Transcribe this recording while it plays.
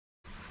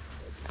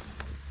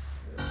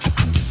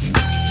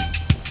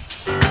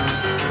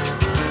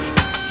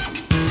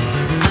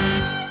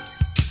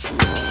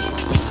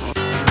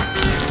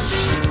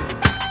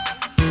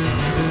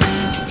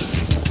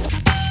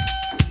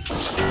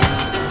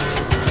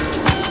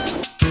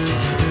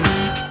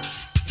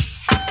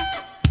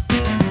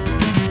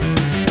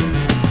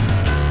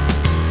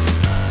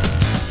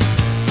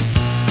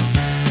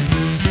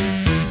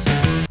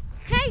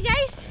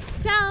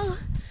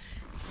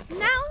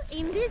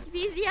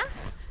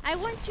I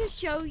want to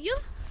show you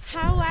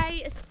how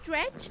I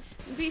stretch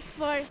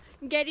before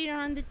getting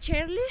on the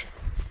chairlift.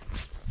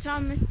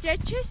 Some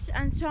stretches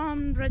and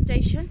some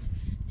rotations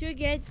to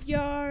get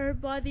your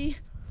body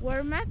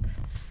warm up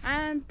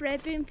and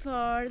prepping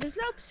for the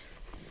slopes.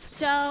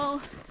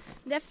 So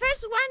the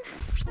first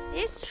one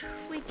is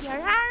with your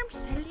arms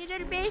a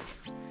little bit.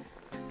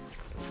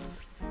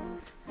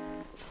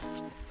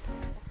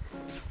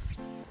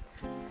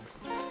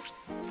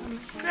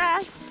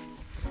 Cross,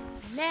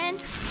 and then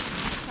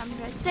some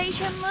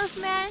rotation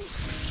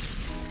movements,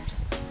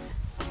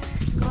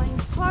 going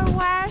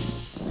forward,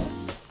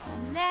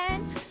 and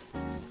then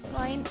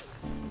going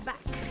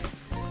back.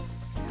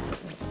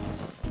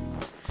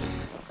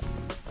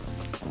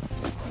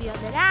 The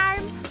other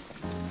arm,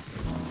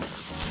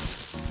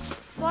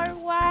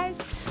 forward,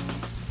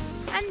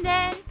 and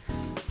then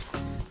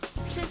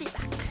to the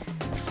back.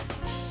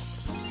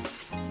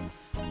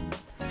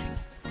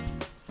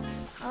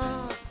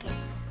 Okay.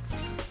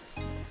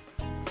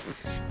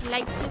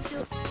 Like to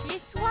do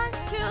this one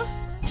too.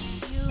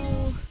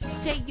 You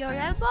take your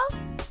elbow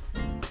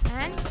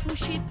and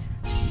push it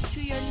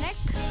to your neck.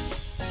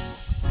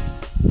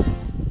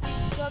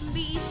 Don't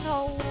be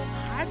so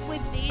hard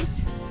with this.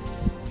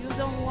 You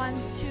don't want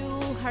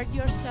to hurt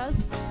yourself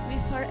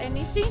before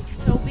anything,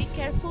 so be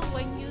careful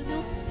when you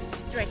do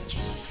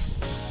stretches.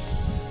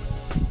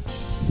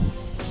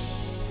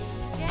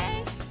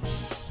 Okay.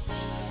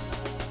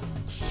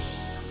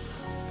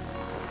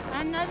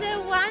 Another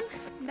one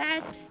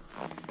that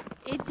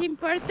it's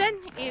important,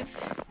 if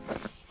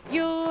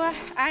you are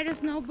a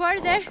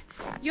snowboarder,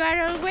 you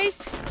are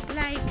always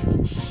like,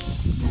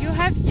 you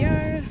have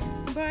your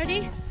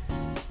body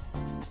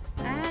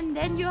and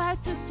then you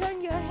have to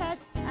turn your head,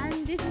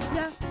 and this is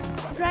the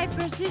right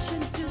position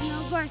to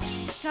snowboard.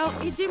 So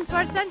it's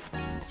important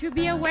to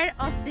be aware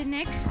of the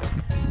neck.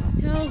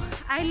 So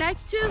I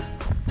like to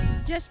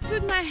just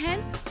put my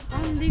hand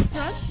on the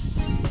front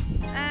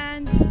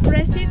and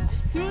press it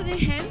through the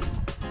hand,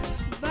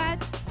 but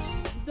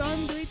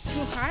don't do it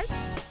too hard.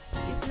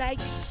 It's like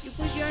you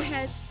put your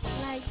head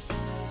like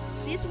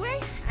this way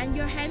and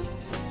your hand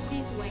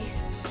this way.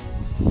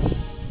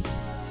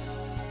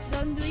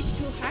 Don't do it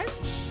too hard.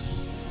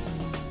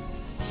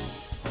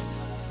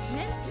 And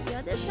then to the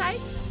other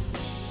side.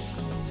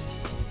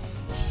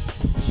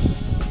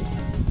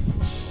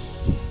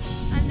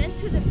 And then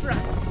to the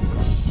front.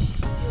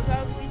 You go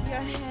with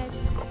your head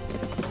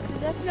to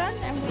the front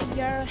and with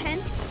your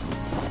hand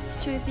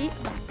to the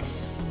back.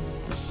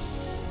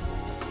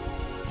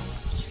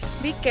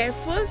 Be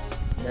careful,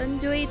 don't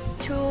do it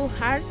too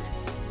hard,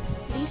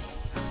 please.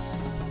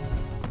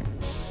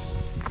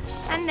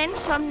 And then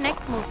some neck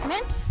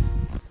movements.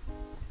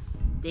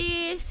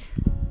 This.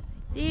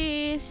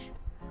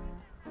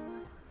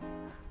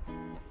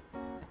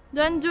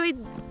 Don't do it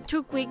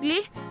too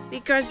quickly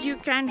because you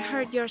can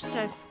hurt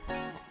yourself.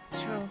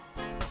 So,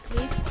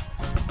 please.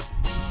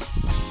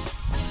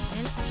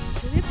 And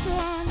to the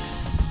front,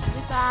 to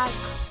the back,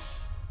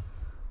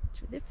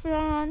 to the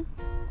front,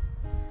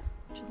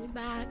 to the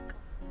back,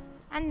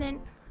 and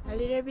then a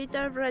little bit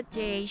of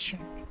rotation.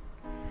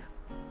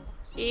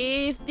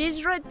 If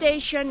this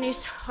rotation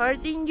is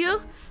hurting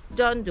you,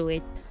 don't do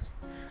it.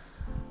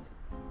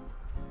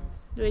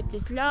 Do it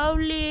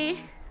slowly.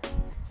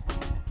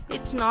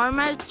 It's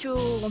normal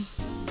to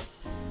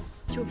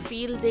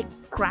feel the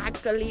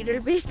crack a little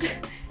bit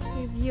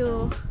if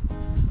you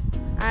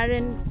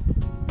aren't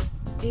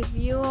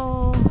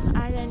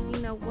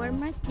in a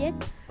warm-up yet.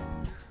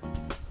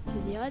 To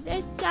the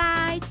other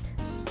side.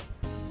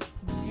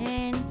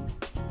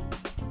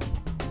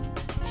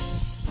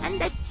 And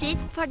that's it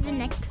for the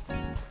neck.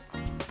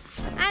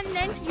 And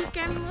then you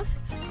can move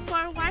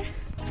forward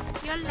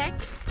your leg.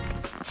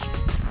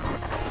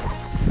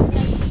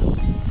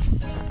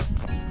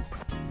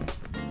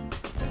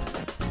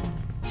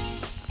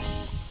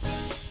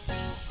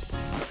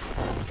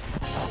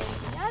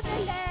 The other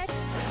leg.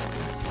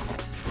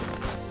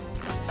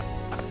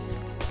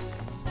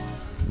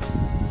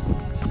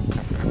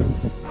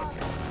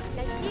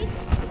 Like this.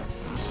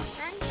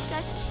 And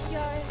touch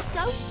your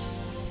toes.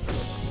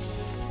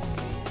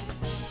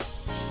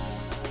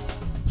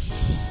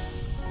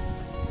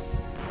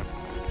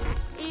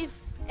 If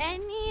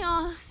any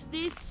of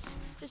these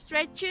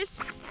stretches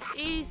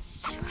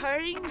is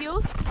hurting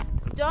you,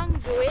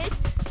 don't do it.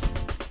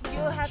 You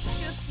have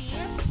to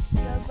feel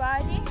your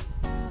body,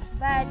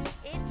 but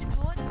it's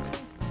good to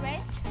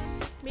stretch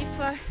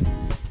before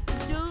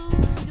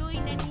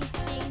doing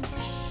anything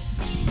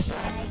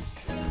like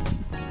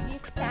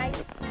these types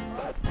of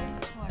work.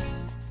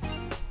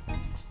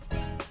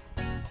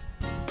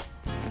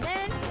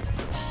 Then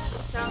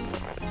some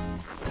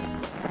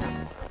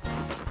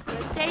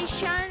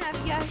rotation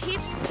of your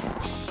hips.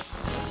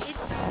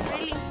 It's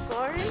really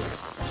important,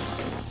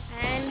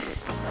 and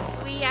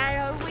we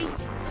are always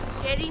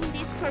getting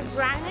this for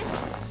granted,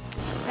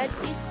 but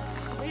it's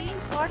really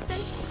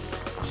important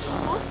to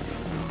move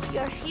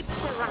your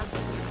hips around,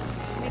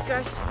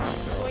 because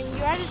when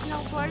you are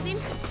snowboarding,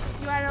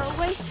 you are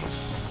always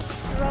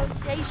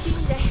rotating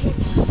the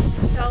hips.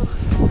 So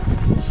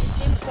it's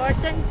it's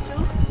important to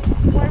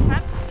warm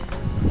up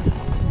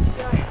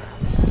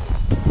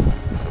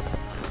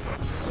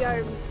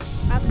your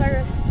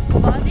upper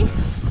body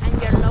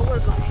and your lower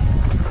body.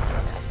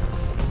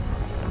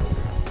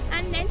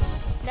 And then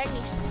the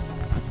knees.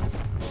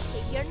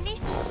 Take your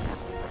knees.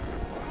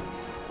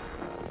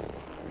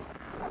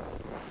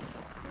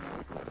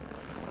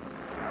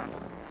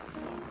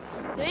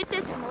 Do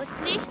it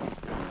smoothly,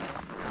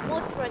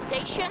 smooth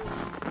rotations.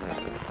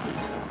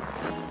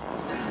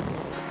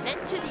 Then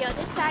to the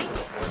other side.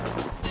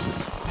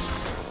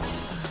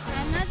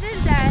 Another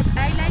that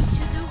I like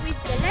to do with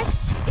the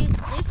legs is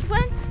this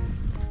one.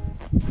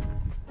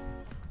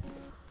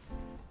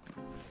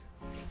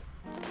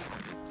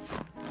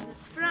 The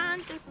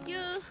front of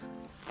you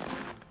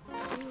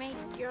to make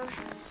your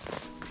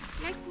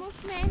leg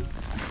movements.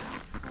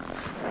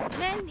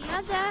 Then the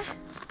other.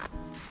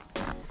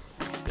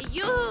 If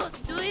you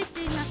do it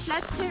in a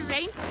flat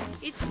terrain,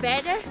 it's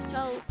better,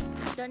 so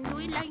don't do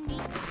it like me.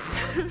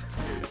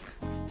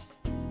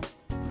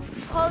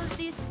 Hold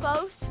this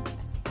pose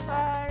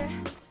for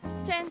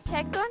 10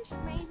 seconds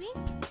maybe.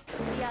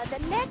 The other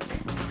leg.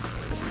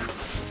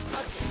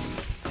 Okay.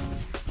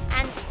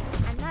 And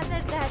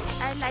another that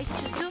I like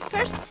to do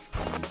first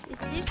is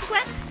this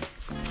one.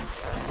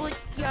 Put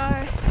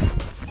your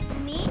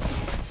knee,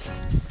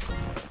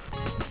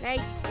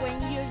 like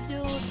when you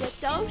do the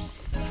toes.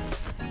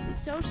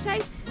 Toe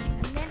side,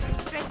 and then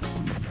stretch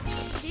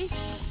this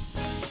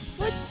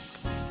foot,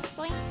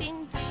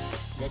 pointing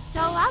the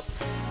toe up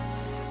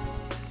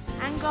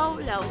and go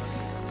low.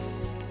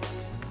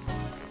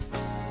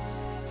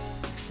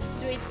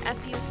 Do it a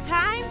few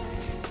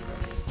times.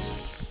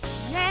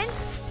 Then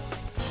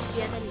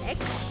the other leg.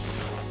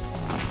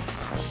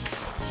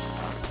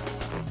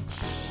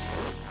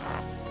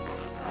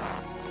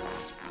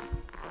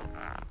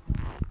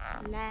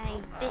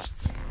 Like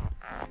this.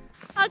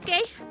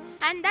 Okay,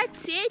 and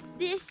that's it.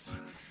 These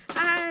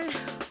are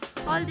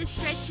all the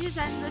stretches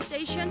and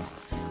rotations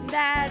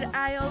that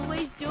I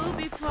always do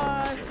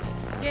before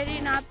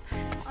getting up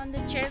on the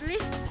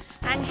chairlift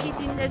and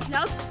hitting the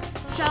slope.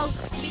 So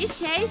be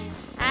safe,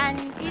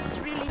 and it's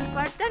really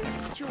important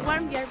to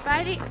warm your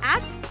body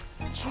up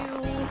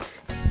to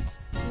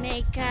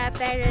make a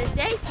better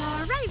day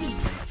for riding.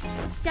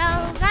 So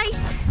guys,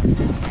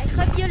 I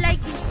hope you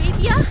like this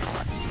video.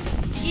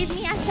 Give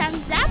me a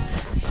thumbs up